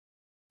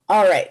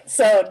All right.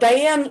 So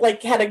Diane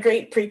had a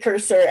great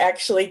precursor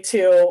actually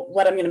to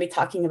what I'm going to be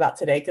talking about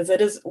today, because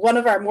it is one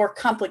of our more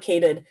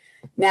complicated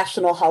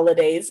national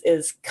holidays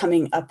is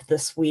coming up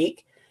this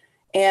week.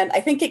 And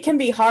I think it can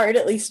be hard,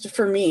 at least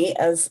for me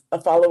as a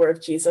follower of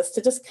Jesus,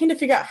 to just kind of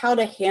figure out how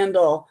to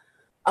handle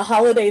a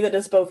holiday that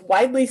is both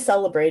widely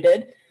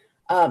celebrated,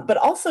 but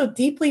also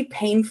deeply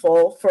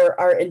painful for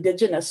our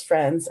Indigenous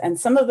friends. And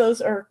some of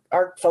those are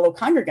our fellow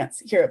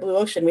congregants here at Blue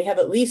Ocean. We have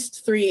at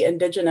least 3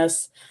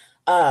 Indigenous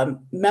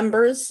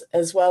members,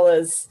 as well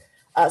as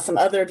some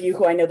other of you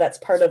who I know that's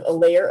part of a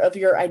layer of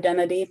your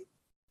identity.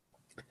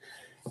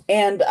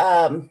 And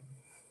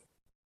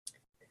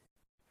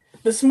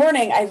this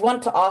morning, I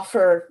want to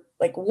offer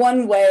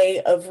one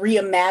way of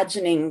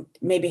reimagining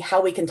maybe how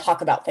we can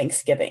talk about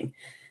Thanksgiving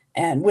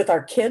and with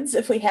our kids,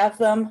 if we have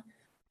them,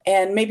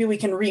 and maybe we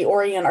can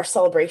reorient our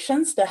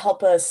celebrations to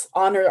help us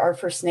honor our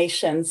First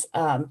Nations,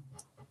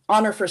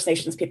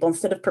 people,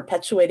 instead of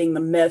perpetuating the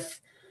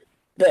myth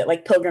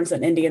that Pilgrims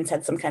and Indians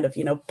had some kind of,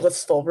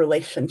 blissful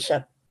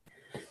relationship.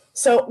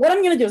 So what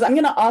I'm going to do is I'm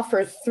going to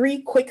offer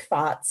 3 quick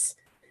thoughts,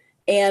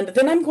 and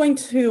then I'm going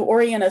to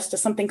orient us to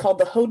something called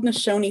the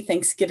Haudenosaunee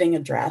Thanksgiving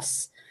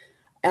Address.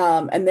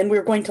 And then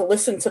we're going to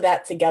listen to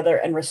that together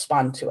and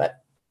respond to it.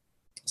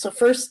 So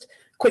first,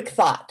 quick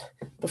thought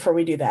before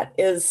we do that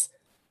is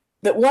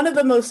that one of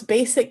the most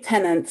basic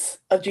tenets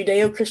of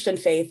Judeo-Christian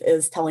faith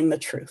is telling the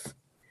truth.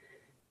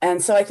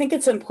 And so I think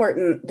it's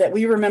important that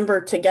we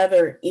remember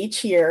together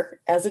each year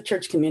as a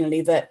church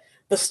community that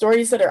the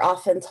stories that are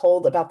often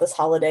told about this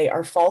holiday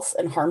are false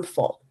and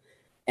harmful,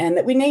 and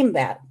that we name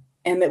that,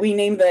 and that we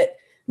name that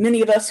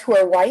many of us who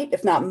are white,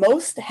 if not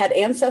most, had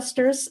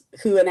ancestors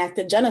who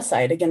enacted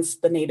genocide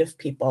against the Native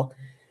people.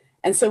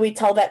 And so we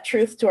tell that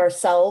truth to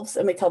ourselves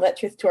and we tell that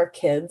truth to our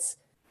kids,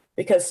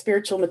 because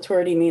spiritual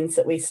maturity means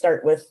that we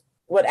start with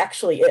what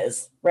actually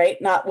is, right?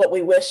 Not what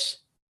we wish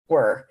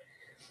were.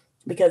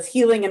 Because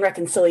healing and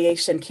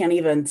reconciliation can't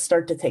even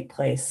start to take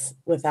place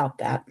without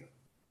that.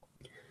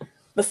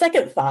 The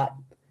second thought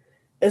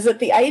is that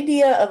the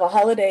idea of a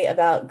holiday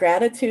about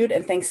gratitude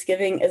and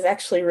thanksgiving is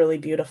actually really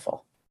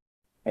beautiful,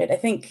 right? I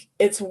think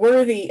it's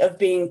worthy of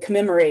being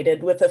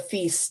commemorated with a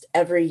feast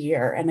every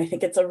year. And I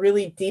think it's a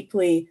really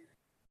deeply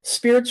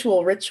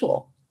spiritual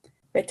ritual,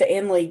 right? To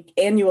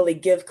annually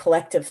give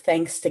collective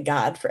thanks to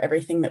God for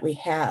everything that we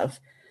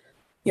have.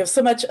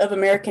 So much of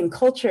American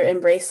culture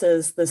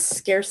embraces the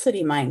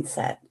scarcity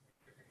mindset.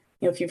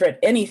 If you've read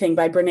anything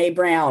by Brene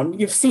Brown,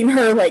 you've seen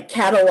her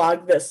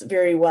catalog this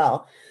very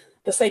well.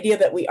 This idea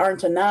that we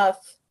aren't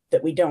enough,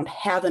 that we don't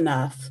have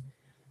enough,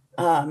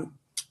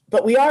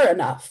 but we are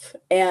enough,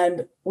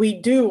 and we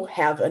do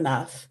have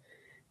enough.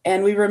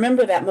 And we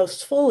remember that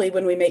most fully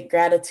when we make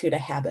gratitude a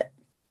habit.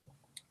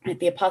 Right?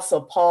 The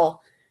Apostle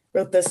Paul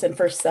wrote this in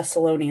 1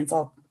 Thessalonians.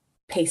 I'll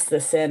paste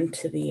this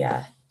into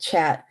the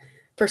chat.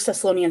 1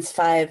 Thessalonians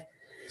 5,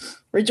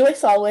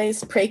 rejoice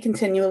always, pray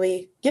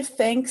continually, give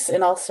thanks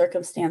in all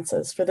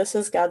circumstances, for this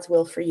is God's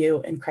will for you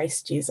in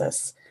Christ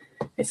Jesus.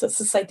 Okay, so it's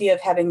this idea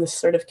of having this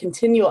sort of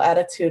continual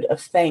attitude of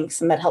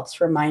thanks, and that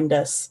helps remind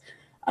us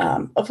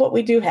of what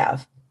we do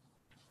have.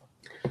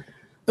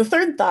 The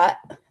third thought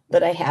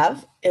that I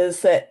have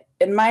is that,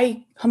 in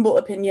my humble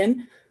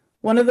opinion,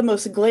 one of the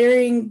most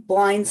glaring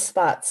blind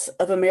spots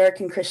of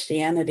American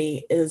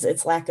Christianity is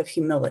its lack of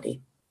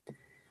humility.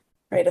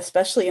 Right,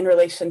 especially in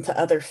relation to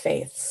other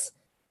faiths.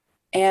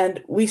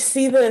 And we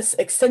see this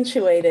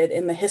accentuated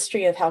in the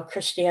history of how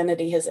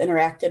Christianity has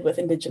interacted with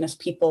Indigenous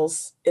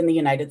peoples in the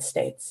United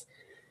States,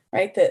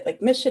 right?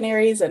 That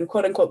missionaries and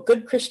quote unquote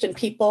good Christian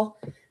people,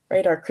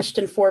 right, our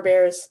Christian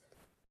forebears,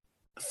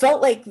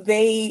 felt like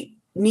they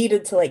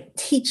needed to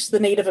teach the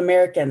Native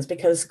Americans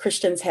because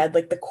Christians had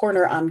the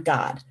corner on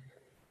God.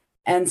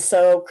 And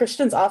so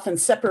Christians often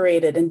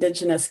separated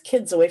Indigenous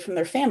kids away from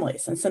their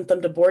families and sent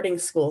them to boarding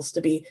schools to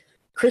be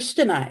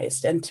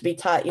Christianized and to be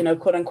taught,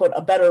 quote unquote,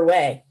 a better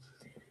way.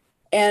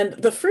 And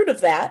the fruit of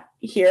that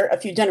here, a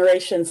few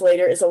generations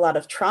later, is a lot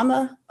of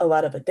trauma, a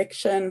lot of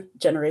addiction,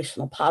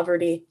 generational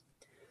poverty.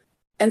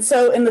 And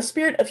so in the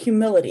spirit of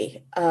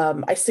humility,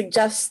 I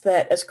suggest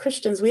that as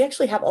Christians, we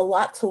actually have a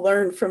lot to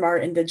learn from our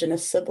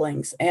Indigenous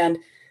siblings. And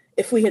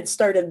if we had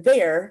started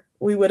there,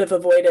 we would have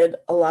avoided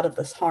a lot of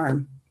this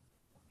harm.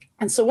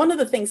 And so one of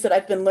the things that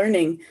I've been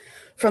learning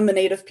from the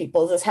Native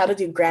peoples is how to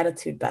do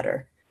gratitude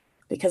better,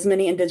 because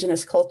many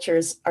Indigenous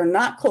cultures are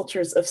not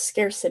cultures of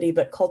scarcity,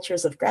 but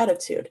cultures of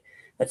gratitude.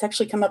 That's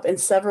actually come up in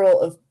several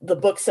of the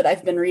books that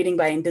I've been reading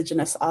by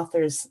Indigenous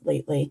authors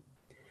lately.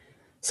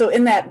 So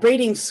in that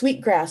Braiding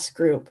Sweetgrass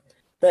group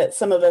that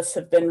some of us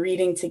have been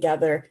reading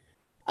together,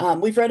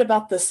 we've read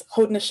about this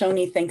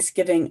Haudenosaunee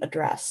Thanksgiving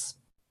address.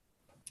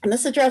 And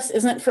this address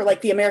isn't for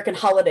the American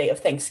holiday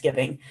of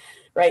Thanksgiving,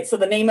 right? So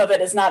the name of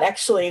it is not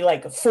actually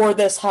for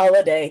this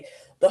holiday.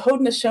 The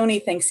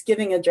Haudenosaunee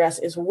Thanksgiving address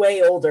is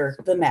way older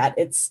than that.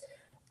 It's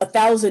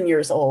 1,000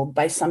 years old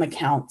by some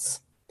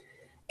accounts.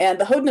 And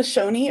the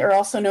Haudenosaunee are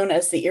also known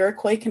as the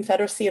Iroquois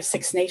Confederacy of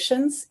Six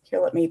Nations.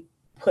 Here,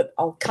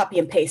 I'll copy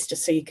and paste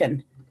just so you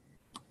can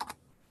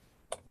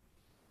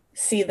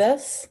see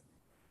this.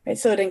 right?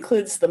 So it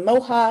includes the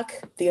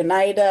Mohawk, the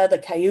Oneida, the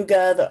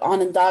Cayuga, the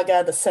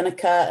Onondaga, the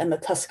Seneca, and the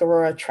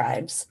Tuscarora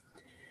tribes.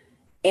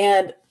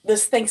 And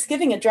this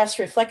Thanksgiving address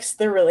reflects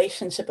their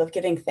relationship of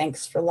giving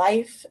thanks for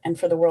life and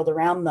for the world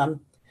around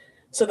them.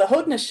 So the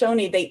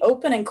Haudenosaunee, they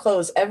open and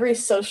close every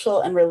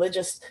social and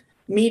religious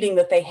meeting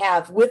that they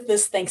have with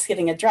this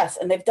Thanksgiving address.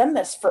 And they've done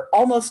this for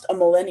almost a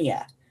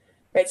millennia,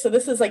 right? So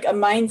this is like a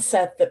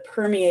mindset that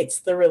permeates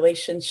the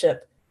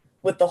relationship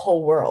with the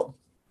whole world.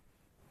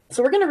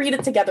 So we're going to read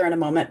it together in a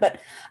moment, but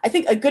I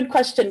think a good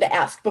question to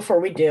ask before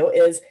we do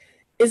is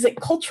it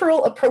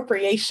cultural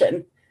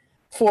appropriation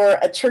for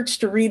a church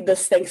to read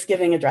this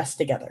Thanksgiving address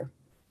together?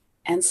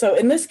 And so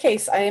in this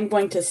case, I am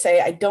going to say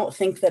I don't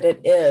think that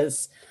it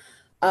is.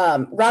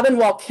 Robin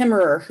Wall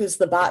Kimmerer, who's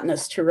the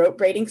botanist who wrote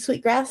Braiding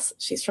Sweetgrass,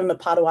 she's from the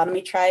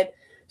Potawatomi tribe.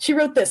 She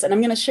wrote this, and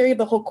I'm going to share you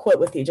the whole quote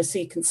with you just so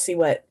you can see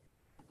what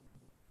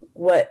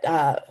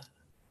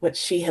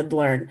she had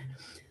learned.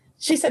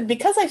 She said,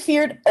 "Because I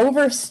feared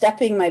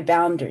overstepping my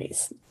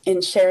boundaries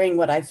in sharing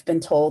what I've been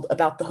told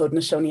about the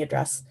Haudenosaunee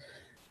address,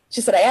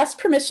 she said, I asked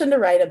permission to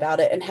write about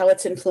it and how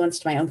it's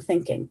influenced my own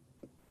thinking.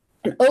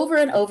 And over,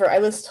 I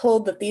was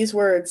told that these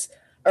words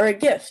are a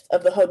gift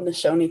of the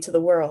Haudenosaunee to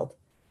the world.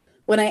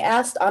 When I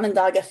asked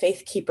Onondaga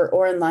faithkeeper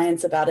Oren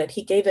Lyons about it,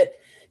 he gave it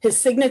his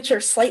signature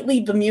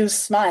slightly bemused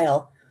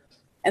smile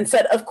and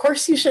said, of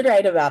course you should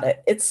write about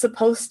it. It's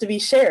supposed to be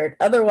shared.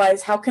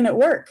 Otherwise, how can it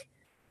work?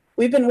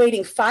 We've been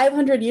waiting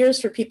 500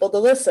 years for people to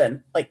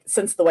listen, like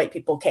since the white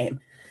people came,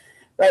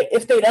 right?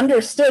 If they'd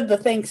understood the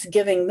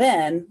Thanksgiving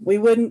then, we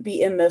wouldn't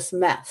be in this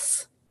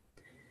mess,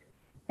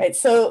 right?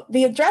 So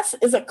the address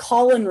is a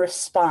call and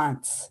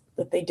response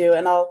that they do.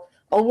 And I'll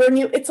warn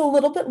you, it's a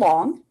little bit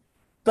long,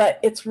 but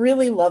it's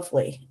really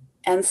lovely.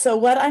 And so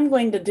what I'm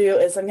going to do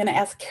is I'm going to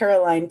ask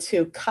Caroline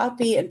to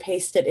copy and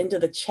paste it into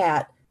the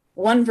chat,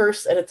 one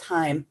verse at a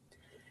time.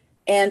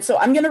 And so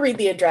I'm going to read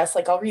the address,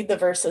 like I'll read the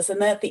verses.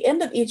 And then at the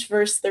end of each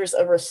verse, there's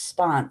a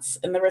response.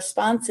 And the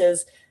response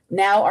is,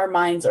 now our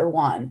minds are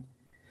one.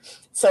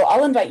 So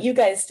I'll invite you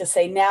guys to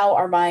say, now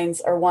our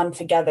minds are one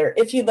together,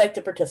 if you'd like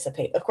to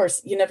participate. Of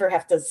course, you never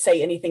have to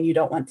say anything you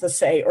don't want to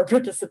say or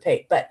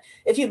participate. But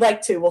if you'd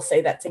like to, we'll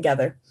say that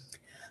together.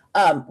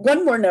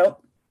 One more note.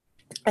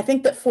 I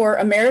think that for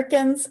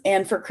Americans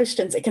and for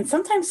Christians, it can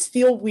sometimes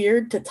feel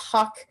weird to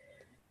talk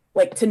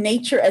like to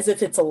nature as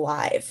if it's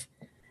alive.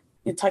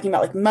 You're talking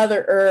about like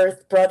Mother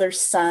Earth, brother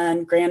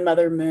sun,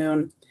 grandmother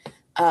moon.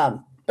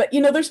 But,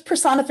 there's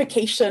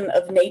personification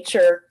of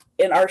nature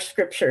in our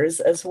scriptures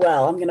as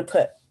well. I'm going to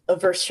put a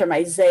verse from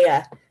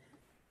Isaiah.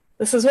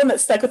 This is one that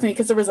stuck with me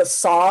because there was a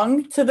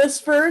song to this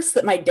verse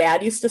that my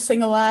dad used to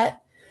sing a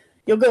lot.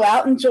 You'll go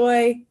out in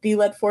joy, be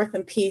led forth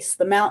in peace.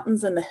 The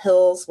mountains and the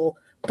hills will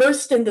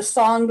burst into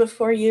song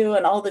before you,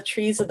 and all the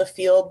trees of the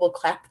field will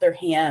clap their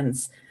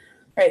hands.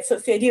 Right, so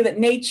it's the idea that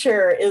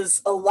nature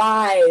is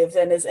alive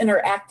and is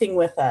interacting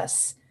with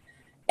us.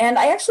 And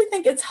I actually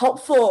think it's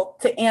helpful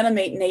to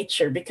animate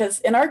nature because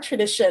in our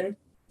tradition,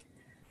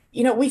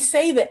 we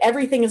say that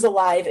everything is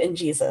alive in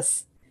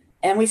Jesus.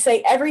 And we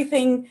say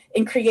everything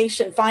in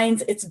creation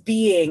finds its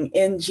being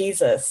in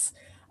Jesus.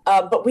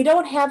 But we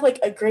don't have like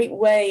a great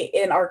way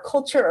in our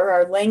culture or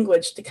our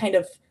language to kind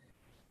of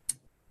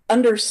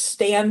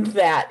understand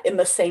that in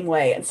the same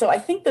way. And so I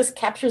think this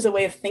captures a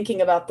way of thinking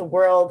about the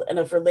world and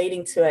of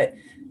relating to it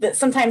that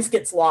sometimes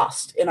gets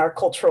lost in our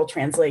cultural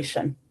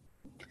translation.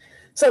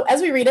 So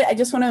as we read it, I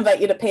just want to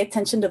invite you to pay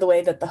attention to the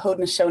way that the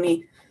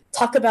Haudenosaunee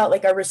talk about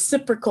like a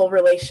reciprocal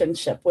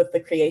relationship with the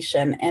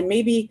creation. And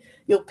maybe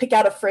you'll pick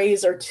out a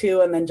phrase or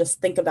two and then just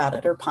think about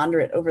it or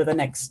ponder it over the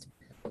next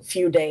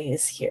few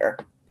days here.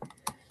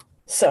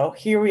 So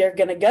here we are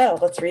going to go.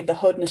 Let's read the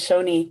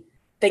Haudenosaunee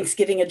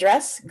Thanksgiving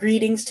address,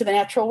 greetings to the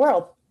natural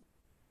world.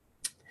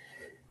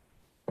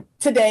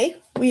 Today,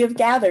 we have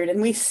gathered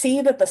and we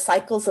see that the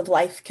cycles of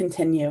life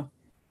continue.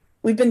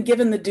 We've been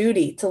given the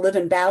duty to live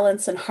in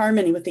balance and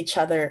harmony with each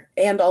other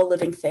and all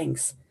living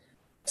things.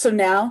 So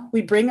now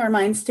we bring our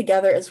minds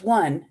together as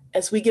one,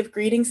 as we give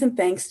greetings and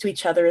thanks to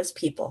each other as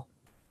people.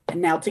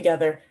 And now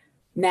together,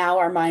 now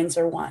our minds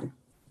are one.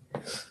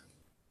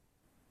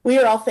 We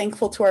are all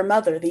thankful to our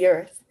mother, the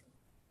earth,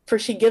 for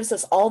she gives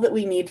us all that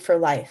we need for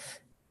life.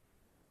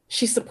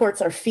 She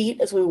supports our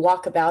feet as we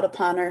walk about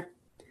upon her.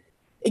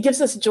 It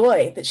gives us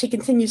joy that she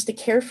continues to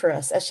care for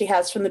us as she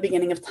has from the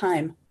beginning of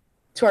time.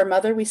 To our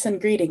mother, we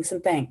send greetings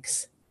and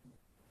thanks.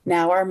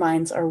 Now our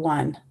minds are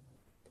one.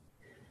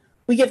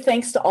 We give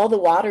thanks to all the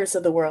waters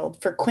of the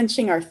world for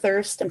quenching our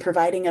thirst and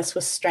providing us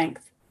with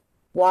strength.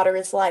 Water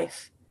is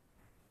life.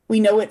 We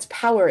know its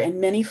power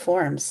in many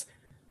forms.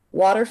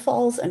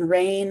 Waterfalls and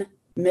rain,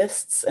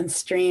 mists and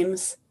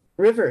streams,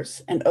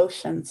 rivers and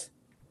oceans.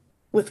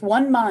 With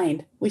one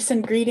mind, we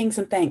send greetings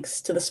and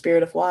thanks to the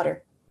Spirit of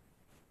water.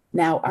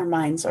 Now our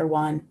minds are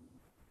one.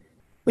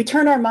 We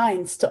turn our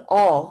minds to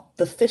all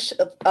the fish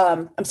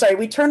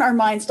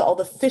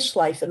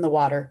life in the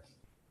water.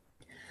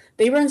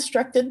 They were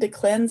instructed to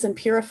cleanse and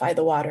purify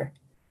the water.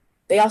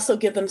 They also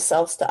give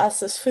themselves to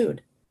us as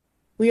food.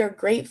 We are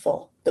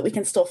grateful that we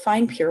can still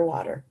find pure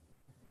water.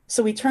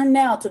 So we turn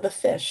now to the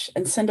fish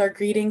and send our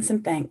greetings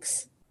and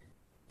thanks.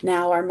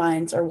 Now our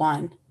minds are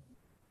one.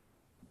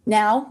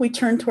 Now we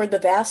turn toward the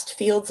vast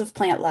fields of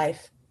plant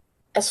life.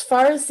 As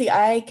far as the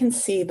eye can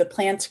see, the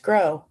plants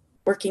grow,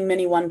 working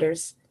many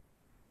wonders.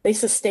 They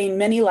sustain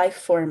many life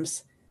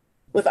forms.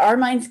 With our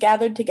minds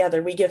gathered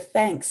together, we give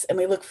thanks and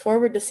we look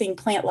forward to seeing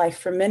plant life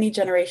for many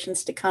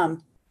generations to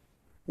come.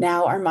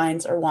 Now our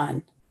minds are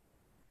one.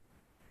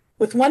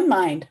 With one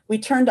mind, we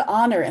turn to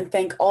honor and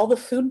thank all the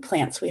food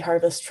plants we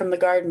harvest from the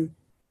garden.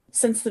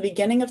 Since the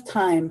beginning of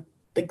time,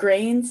 the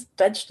grains,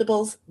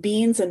 vegetables,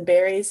 beans, and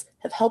berries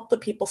have helped the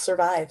people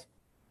survive.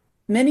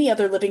 Many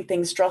other living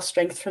things draw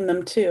strength from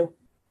them too.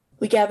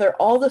 We gather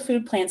all the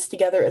food plants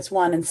together as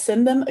one and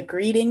send them a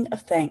greeting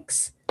of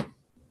thanks.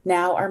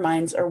 Now our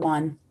minds are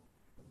one.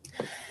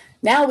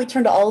 Now we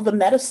turn to all the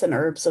medicine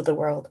herbs of the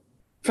world.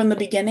 From the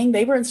beginning,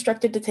 they were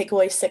instructed to take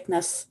away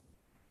sickness.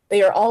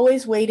 They are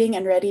always waiting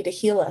and ready to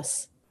heal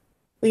us.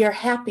 We are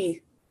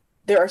happy.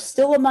 There are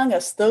still among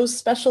us those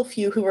special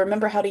few who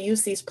remember how to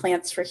use these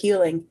plants for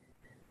healing.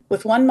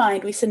 With one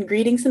mind, we send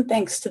greetings and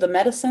thanks to the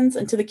medicines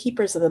and to the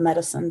keepers of the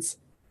medicines.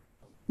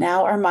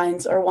 Now our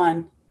minds are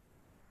one.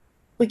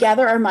 We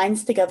gather our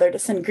minds together to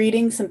send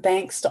greetings and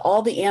thanks to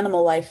all the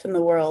animal life in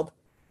the world.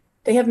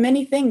 They have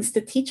many things to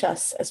teach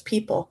us as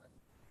people.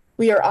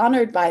 We are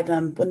honored by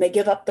them when they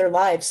give up their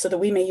lives so that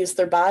we may use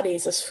their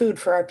bodies as food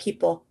for our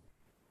people.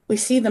 We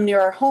see them near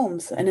our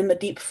homes and in the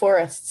deep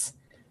forests.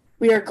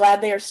 We are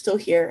glad they are still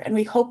here, and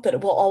we hope that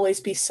it will always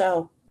be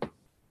so.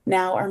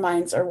 Now our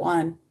minds are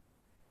one.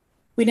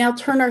 We now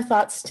turn our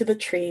thoughts to the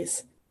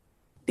trees.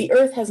 The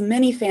earth has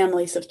many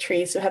families of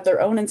trees who have their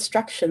own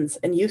instructions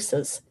and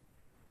uses.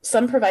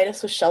 Some provide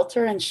us with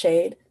shelter and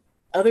shade,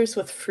 others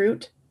with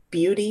fruit,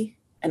 beauty,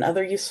 and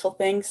other useful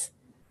things.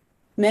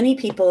 Many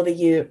people of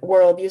the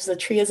world use the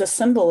tree as a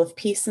symbol of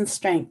peace and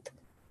strength.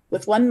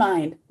 With one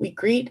mind, we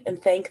greet and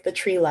thank the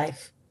tree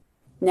life.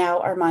 Now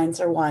our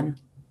minds are one.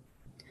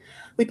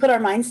 We put our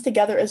minds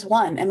together as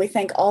one, and we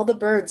thank all the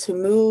birds who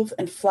move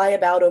and fly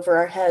about over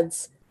our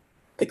heads.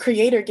 The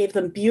Creator gave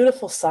them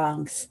beautiful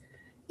songs.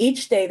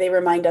 Each day they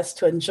remind us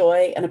to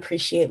enjoy and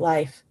appreciate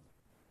life.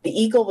 The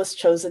eagle was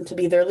chosen to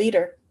be their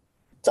leader.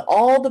 To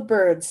all the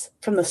birds,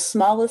 from the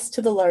smallest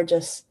to the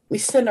largest, we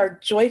send our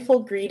joyful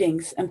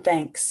greetings and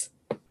thanks.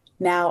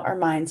 Now our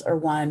minds are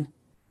one.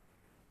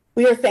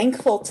 We are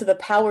thankful to the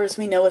powers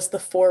we know as the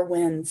four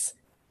winds.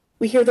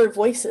 We hear their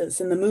voices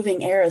in the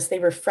moving air as they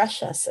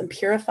refresh us and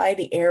purify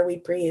the air we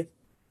breathe.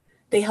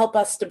 They help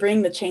us to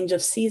bring the change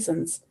of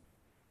seasons.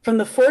 From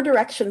the four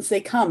directions they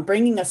come,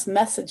 bringing us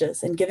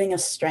messages and giving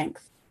us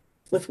strength.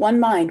 With one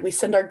mind, we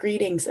send our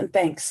greetings and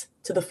thanks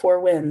to the four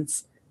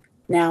winds.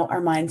 Now our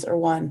minds are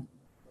one.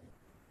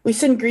 We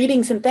send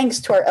greetings and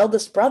thanks to our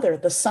eldest brother,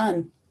 the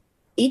sun.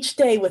 Each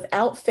day,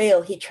 without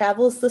fail, he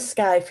travels the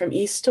sky from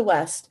east to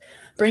west,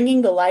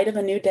 bringing the light of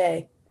a new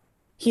day.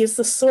 He is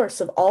the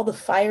source of all the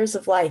fires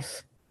of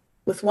life.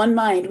 With one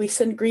mind, we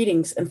send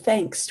greetings and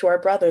thanks to our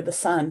brother, the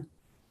sun.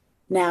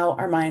 Now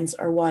our minds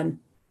are one.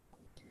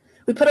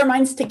 We put our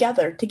minds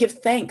together to give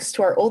thanks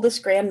to our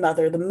oldest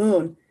grandmother, the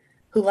moon,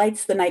 who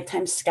lights the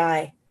nighttime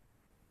sky.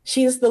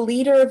 She is the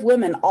leader of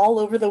women all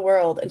over the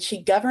world, and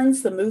she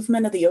governs the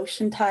movement of the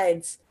ocean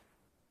tides.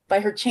 By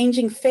her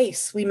changing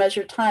face, we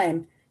measure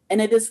time, and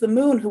it is the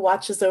moon who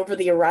watches over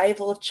the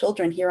arrival of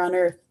children here on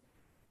earth.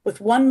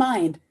 With one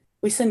mind,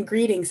 we send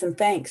greetings and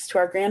thanks to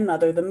our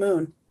grandmother, the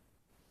moon.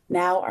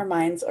 Now our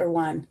minds are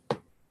one.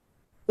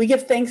 We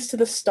give thanks to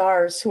the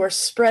stars who are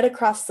spread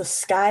across the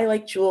sky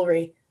like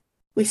jewelry.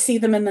 We see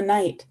them in the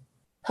night,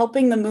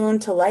 helping the moon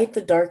to light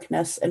the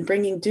darkness and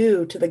bringing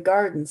dew to the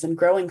gardens and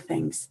growing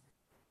things.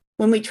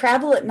 When we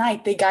travel at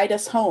night, they guide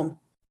us home.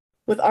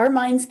 With our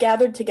minds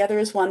gathered together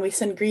as one, we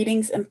send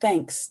greetings and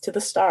thanks to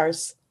the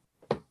stars.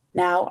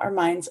 Now our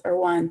minds are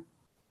one.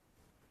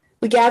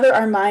 We gather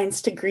our minds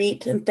to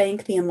greet and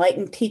thank the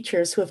enlightened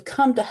teachers who have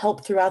come to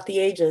help throughout the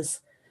ages.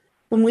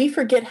 When we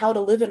forget how to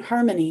live in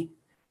harmony,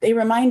 they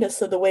remind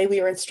us of the way we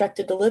were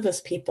instructed to live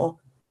as people.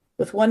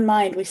 With one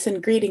mind, we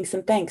send greetings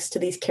and thanks to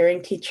these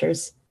caring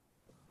teachers.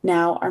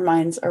 Now our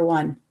minds are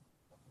one.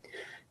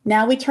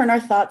 Now we turn our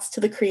thoughts to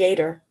the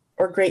Creator,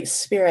 or Great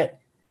Spirit,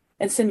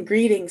 and send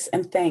greetings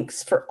and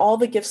thanks for all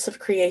the gifts of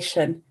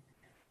creation.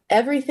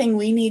 Everything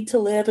we need to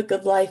live a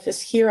good life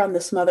is here on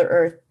this Mother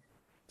Earth.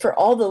 For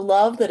all the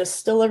love that is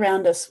still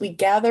around us, we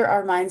gather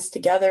our minds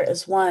together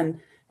as one,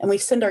 and we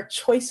send our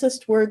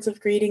choicest words of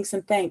greetings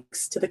and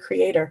thanks to the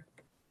Creator.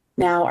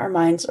 Now our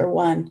minds are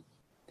one.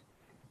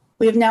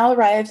 We have now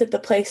arrived at the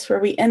place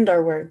where we end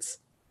our words.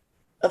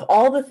 Of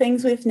all the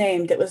things we've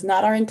named, it was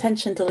not our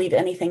intention to leave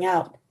anything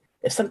out.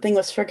 If something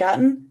was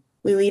forgotten,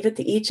 we leave it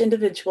to each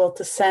individual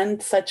to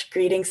send such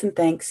greetings and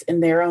thanks in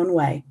their own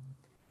way.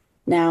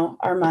 Now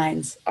our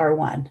minds are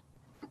one.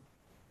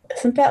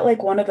 Isn't that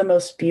like one of the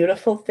most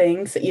beautiful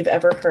things that you've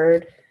ever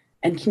heard?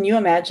 And can you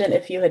imagine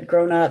if you had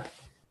grown up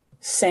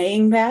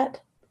saying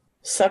that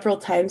several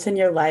times in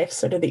your life,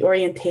 sort of the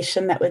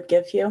orientation that would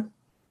give you?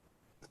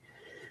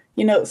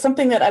 You know,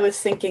 something that I was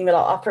thinking that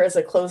I'll offer as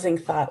a closing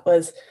thought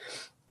was,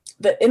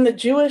 that in the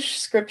Jewish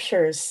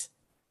scriptures,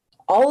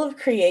 all of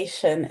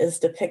creation is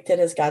depicted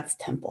as God's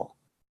temple,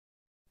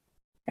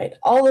 right?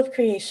 All of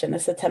creation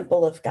is the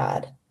temple of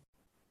God.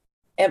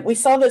 And we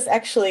saw this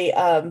actually,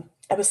 I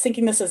was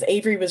thinking this as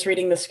Avery was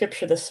reading the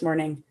scripture this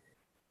morning,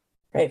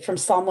 right? From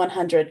Psalm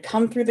 100,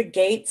 come through the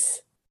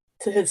gates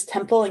to his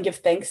temple and give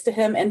thanks to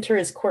him, enter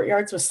his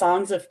courtyards with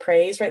songs of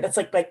praise, right? That's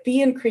like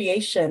be in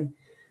creation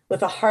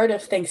with a heart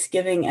of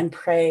thanksgiving and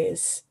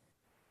praise.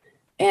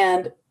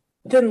 And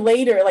then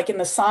later, like in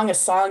the Song of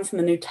Songs in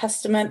the New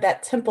Testament,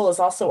 that temple is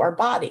also our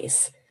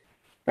bodies,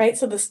 right?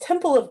 So this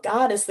temple of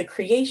God is the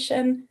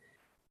creation,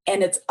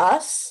 and it's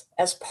us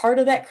as part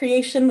of that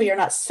creation. We are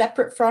not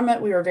separate from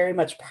it. We are very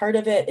much part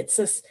of it. It's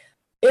this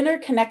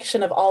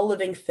interconnection of all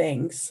living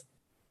things.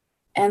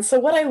 And so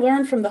what I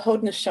learned from the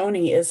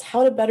Haudenosaunee is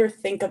how to better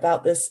think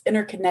about this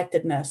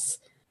interconnectedness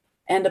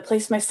and to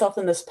place myself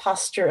in this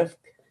posture of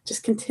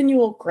just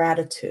continual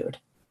gratitude.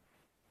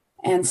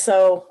 And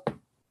so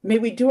may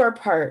we do our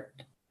part,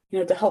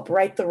 to help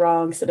right the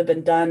wrongs that have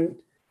been done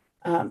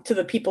to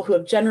the people who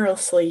have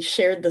generously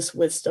shared this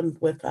wisdom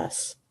with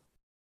us.